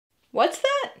What's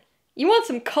that? You want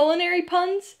some culinary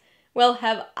puns? Well,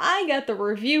 have I got the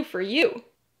review for you.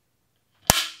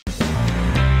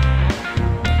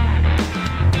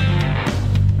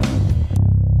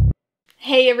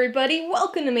 Hey everybody,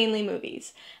 welcome to Mainely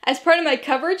Movies. As part of my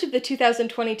coverage of the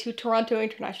 2022 Toronto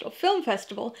International Film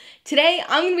Festival, today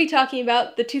I'm going to be talking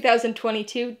about the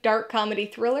 2022 dark comedy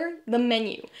thriller, The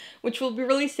Menu, which will be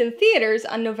released in theaters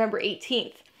on November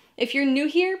 18th. If you're new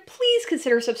here, please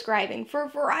consider subscribing for a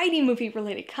variety of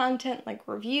movie-related content like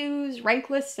reviews,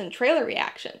 rank lists, and trailer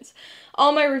reactions.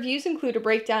 All my reviews include a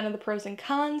breakdown of the pros and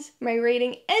cons, my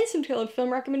rating, and some tailored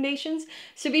film recommendations,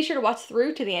 so be sure to watch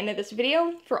through to the end of this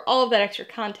video for all of that extra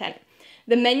content.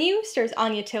 The Menu stars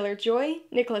Anya Taylor-Joy,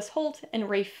 Nicholas Hoult, and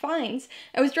Ralph Fiennes,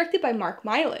 and was directed by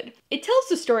Mylod. It tells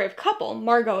the story of a couple,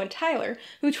 Margot and Tyler,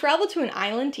 who travel to an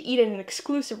island to eat at an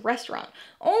exclusive restaurant,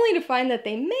 only to find that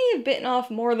they may have bitten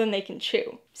off more than they can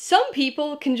chew. Some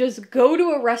people can just go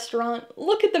to a restaurant,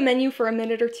 look at the menu for a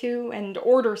minute or two, and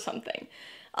order something.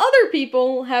 Other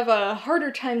people have a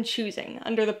harder time choosing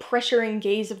under the pressuring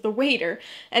gaze of the waiter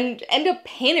and end up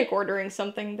panic ordering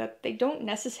something that they don't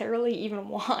necessarily even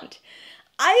want.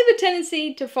 I have a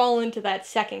tendency to fall into that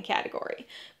second category,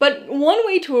 but one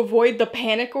way to avoid the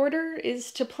panic order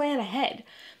is to plan ahead.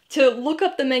 To look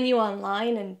up the menu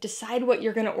online and decide what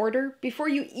you're going to order before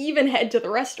you even head to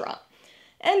the restaurant.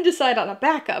 And decide on a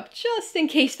backup just in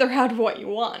case they're out of what you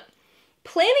want.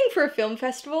 Planning for a film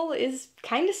festival is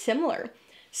kind of similar.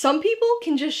 Some people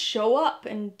can just show up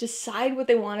and decide what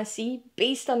they want to see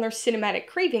based on their cinematic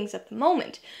cravings at the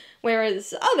moment,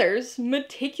 whereas others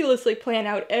meticulously plan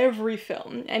out every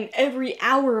film and every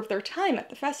hour of their time at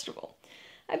the festival.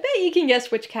 I bet you can guess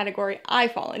which category I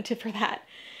fall into for that.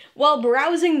 While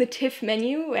browsing the TIFF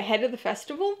menu ahead of the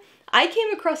festival, I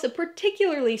came across a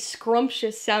particularly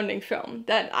scrumptious sounding film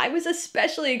that I was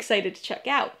especially excited to check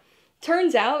out.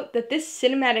 Turns out that this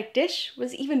cinematic dish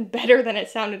was even better than it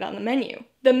sounded on the menu.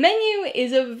 The Menu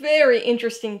is a very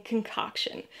interesting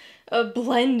concoction, a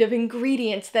blend of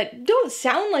ingredients that don't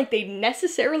sound like they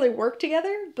necessarily work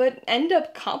together, but end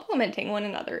up complementing one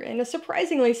another in a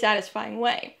surprisingly satisfying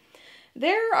way.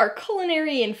 There are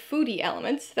culinary and foodie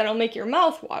elements that'll make your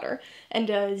mouth water, and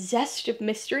a zest of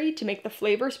mystery to make the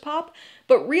flavors pop,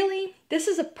 but really, this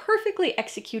is a perfectly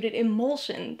executed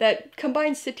emulsion that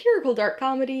combines satirical dark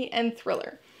comedy and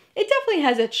thriller. It definitely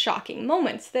has its shocking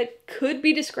moments that could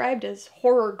be described as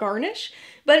horror garnish,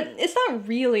 but it's not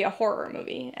really a horror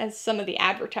movie, as some of the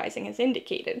advertising has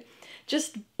indicated.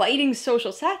 Just biting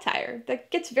social satire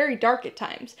that gets very dark at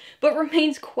times, but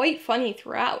remains quite funny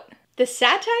throughout. The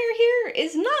satire here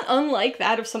is not unlike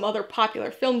that of some other popular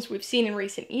films we've seen in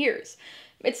recent years.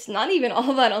 It's not even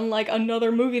all that unlike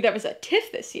another movie that was at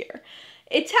TIFF this year.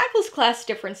 It tackles class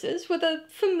differences with a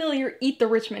familiar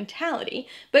eat-the-rich mentality,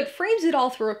 but frames it all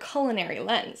through a culinary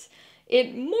lens.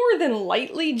 It more than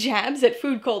lightly jabs at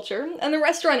food culture and the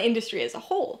restaurant industry as a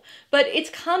whole, but its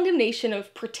condemnation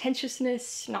of pretentiousness,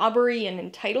 snobbery, and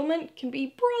entitlement can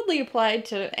be broadly applied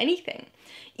to anything.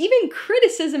 Even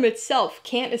criticism itself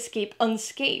can't escape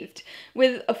unscathed,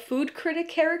 with a food critic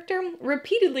character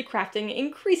repeatedly crafting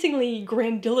increasingly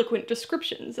grandiloquent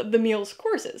descriptions of the meal's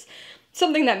courses,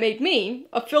 something that made me,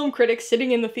 a film critic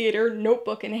sitting in the theater,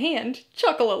 notebook in hand,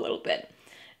 chuckle a little bit.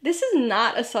 This is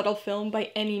not a subtle film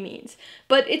by any means,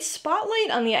 but its spotlight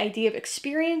on the idea of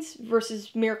experience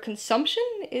versus mere consumption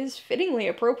is fittingly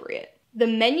appropriate. The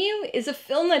Menu is a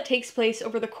film that takes place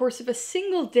over the course of a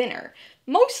single dinner,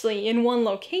 mostly in one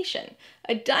location,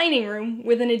 a dining room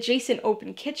with an adjacent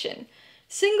open kitchen.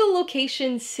 Single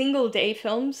location, single day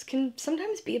films can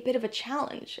sometimes be a bit of a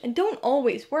challenge and don't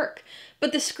always work,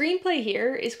 but the screenplay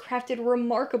here is crafted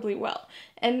remarkably well,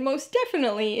 and most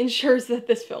definitely ensures that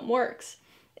this film works.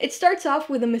 It starts off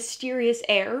with a mysterious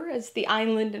air as the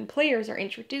island and players are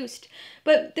introduced,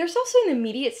 but there's also an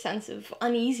immediate sense of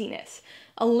uneasiness,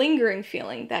 a lingering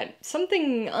feeling that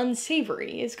something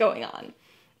unsavory is going on.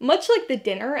 Much like the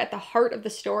dinner at the heart of the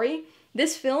story,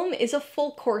 this film is a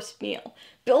full-course meal,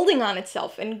 building on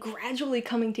itself and gradually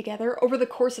coming together over the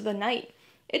course of the night.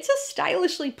 It's a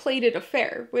stylishly plated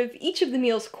affair, with each of the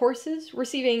meal's courses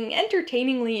receiving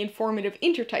entertainingly informative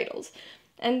intertitles,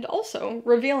 and also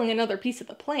revealing another piece of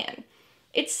the plan.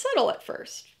 It's subtle at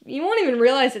first. You won't even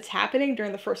realize it's happening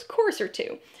during the first course or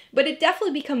two, but it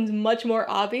definitely becomes much more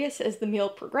obvious as the meal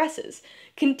progresses,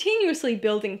 continuously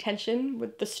building tension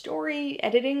with the story,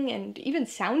 editing, and even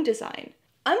sound design.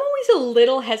 I'm always a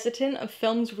little hesitant of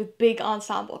films with big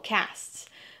ensemble casts.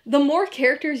 The more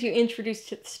characters you introduce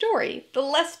to the story, the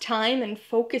less time and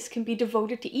focus can be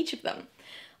devoted to each of them.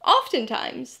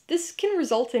 Oftentimes, this can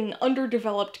result in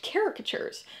underdeveloped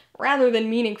caricatures, rather than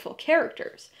meaningful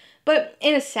characters. But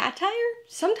in a satire,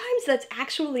 sometimes that's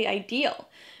actually ideal.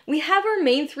 We have our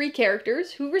main three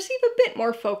characters who receive a bit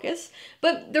more focus,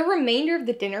 but the remainder of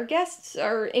the dinner guests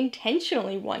are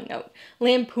intentionally one-note,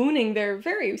 lampooning their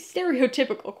very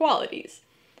stereotypical qualities.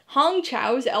 Hong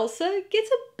Chau's Elsa gets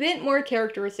a bit more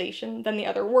characterization than the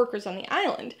other workers on the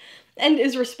island, and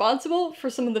is responsible for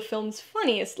some of the film's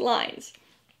funniest lines.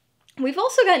 We've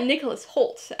also got Nicholas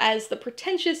Hoult as the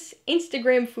pretentious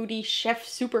Instagram foodie chef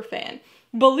superfan,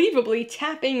 believably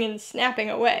tapping and snapping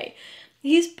away.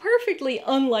 He's perfectly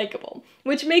unlikable,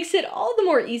 which makes it all the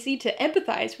more easy to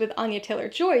empathize with Anya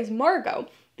Taylor-Joy's Margot,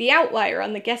 the outlier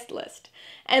on the guest list.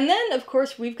 And then, of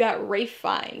course, we've got Ralph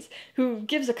Fiennes, who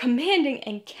gives a commanding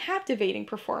and captivating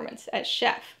performance as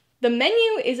chef. The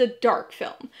Menu is a dark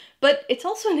film, but it's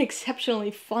also an exceptionally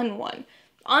fun one.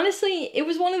 Honestly, it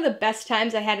was one of the best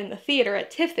times I had in the theater at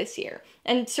TIFF this year,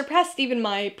 and surpassed even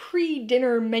my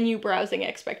pre-dinner menu browsing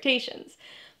expectations.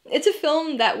 It's a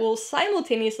film that will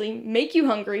simultaneously make you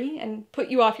hungry and put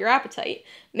you off your appetite,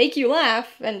 make you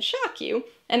laugh and shock you,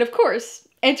 and of course,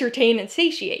 entertain and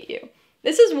satiate you.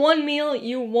 This is one meal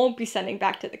you won't be sending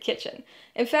back to the kitchen.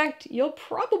 In fact, you'll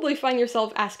probably find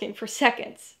yourself asking for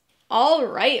seconds.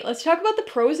 Alright, let's talk about the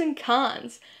pros and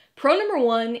cons. Pro number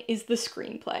one is the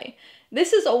screenplay.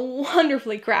 This is a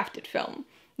wonderfully crafted film.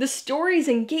 The story's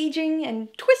engaging and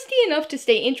twisty enough to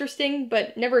stay interesting,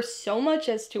 but never so much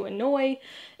as to annoy.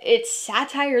 Its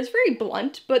satire is very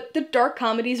blunt, but the dark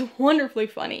comedy is wonderfully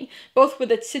funny, both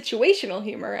with its situational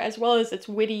humor as well as its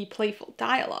witty, playful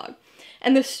dialogue.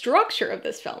 And the structure of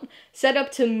this film, set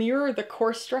up to mirror the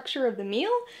course structure of the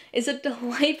meal, is a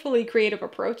delightfully creative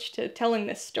approach to telling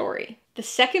this story. The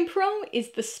second pro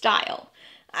is the style.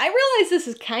 I realize this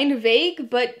is kind of vague,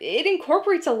 but it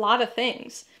incorporates a lot of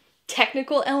things.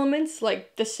 Technical elements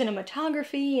like the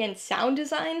cinematography and sound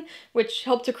design, which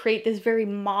help to create this very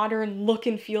modern look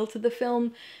and feel to the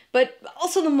film, but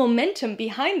also the momentum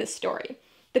behind the story.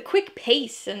 The quick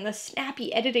pace and the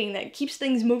snappy editing that keeps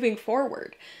things moving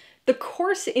forward. The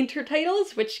coarse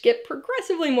intertitles, which get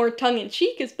progressively more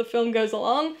tongue-in-cheek as the film goes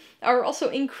along, are also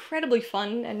incredibly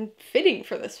fun and fitting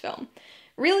for this film.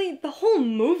 Really, the whole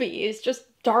movie is just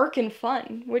dark and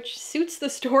fun, which suits the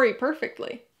story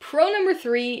perfectly. Pro number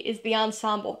three is the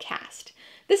ensemble cast.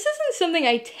 This isn't something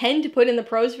I tend to put in the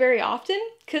pros very often,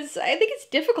 because I think it's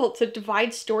difficult to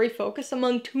divide story focus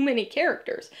among too many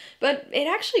characters, but it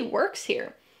actually works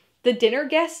here. The dinner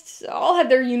guests all have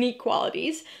their unique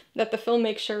qualities that the film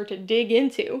makes sure to dig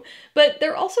into, but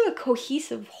they're also a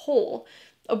cohesive whole,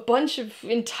 a bunch of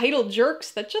entitled jerks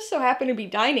that just so happen to be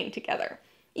dining together.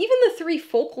 Even the three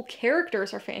focal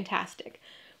characters are fantastic.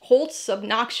 Hoult's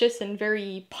obnoxious and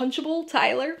very punchable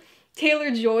Tyler,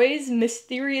 Taylor-Joy's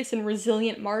mysterious and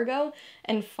resilient Margot,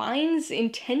 and Fiennes'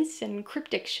 intense and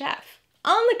cryptic chef.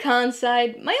 On the con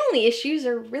side, my only issues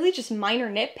are really just minor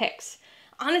nitpicks.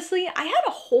 Honestly, I had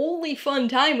a wholly fun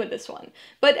time with this one,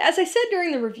 but as I said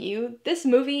during the review, this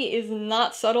movie is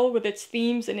not subtle with its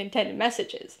themes and intended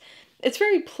messages. It's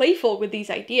very playful with these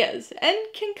ideas, and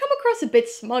can come across a bit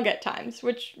smug at times,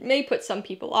 which may put some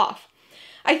people off.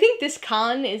 I think this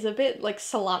con is a bit like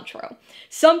cilantro.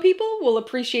 Some people will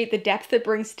appreciate the depth it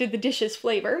brings to the dish's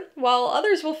flavor, while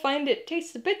others will find it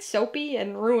tastes a bit soapy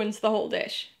and ruins the whole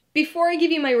dish. Before I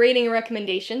give you my rating and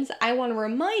recommendations, I want to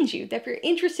remind you that if you're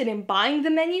interested in buying the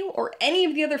menu or any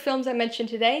of the other films I mentioned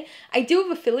today, I do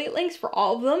have affiliate links for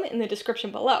all of them in the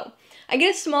description below. I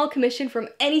get a small commission from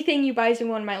anything you buy using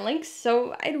one of my links,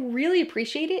 so I'd really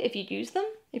appreciate it if you'd use them,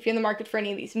 if you're in the market for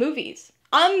any of these movies.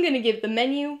 I'm gonna give The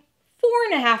Menu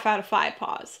 4.5 out of 5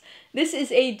 paws. This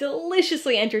is a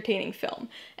deliciously entertaining film,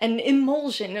 an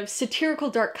emulsion of satirical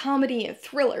dark comedy and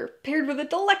thriller paired with a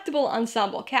delectable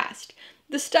ensemble cast.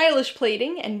 The stylish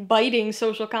plating and biting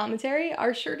social commentary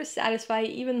are sure to satisfy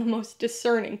even the most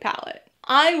discerning palate.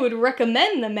 I would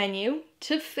recommend The Menu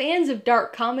to fans of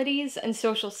dark comedies and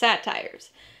social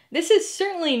satires. This is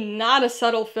certainly not a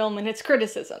subtle film in its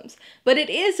criticisms, but it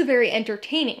is a very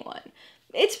entertaining one.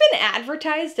 It's been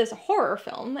advertised as a horror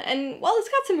film, and while it's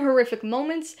got some horrific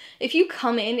moments, if you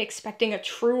come in expecting a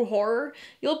true horror,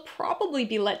 you'll probably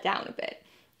be let down a bit.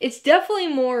 It's definitely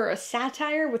more a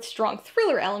satire with strong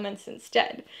thriller elements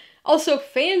instead. Also,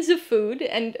 fans of food,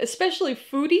 and especially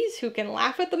foodies who can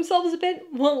laugh at themselves a bit,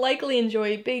 will likely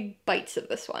enjoy big bites of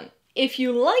this one. If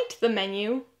you liked The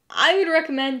Menu, I would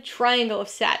recommend Triangle of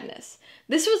Sadness.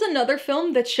 This was another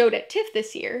film that showed at TIFF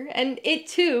this year, and it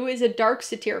too is a dark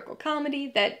satirical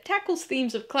comedy that tackles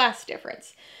themes of class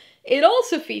difference. It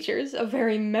also features a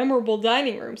very memorable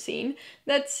dining room scene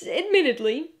that's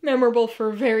admittedly memorable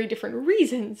for very different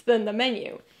reasons than The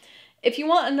Menu. If you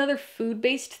want another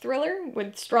food-based thriller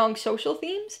with strong social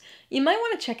themes, you might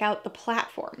want to check out The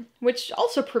Platform, which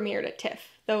also premiered at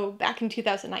TIFF, though back in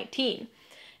 2019.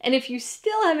 And if you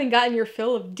still haven't gotten your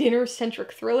fill of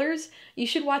dinner-centric thrillers, you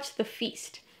should watch The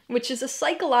Feast, which is a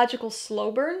psychological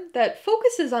slow burn that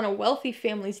focuses on a wealthy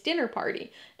family's dinner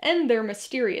party and their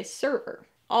mysterious server.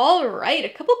 Alright, a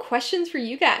couple questions for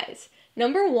you guys.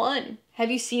 Number 1, have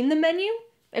you seen the menu?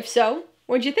 If so,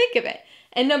 what'd you think of it?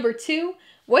 And number 2,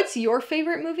 what's your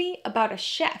favorite movie about a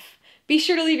chef? Be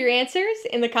sure to leave your answers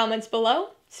in the comments below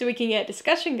so we can get a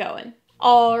discussion going.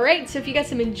 Alright, so if you got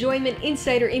some enjoyment,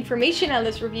 insight, or information on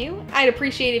this review, I'd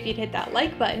appreciate it if you'd hit that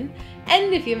like button.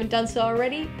 And if you haven't done so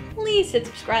already, please hit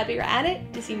subscribe while you're at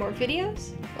it to see more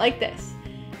videos like this.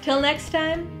 Till next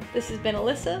time, this has been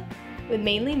Alyssa with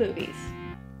Mainely Movies.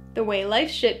 The way life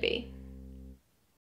should be.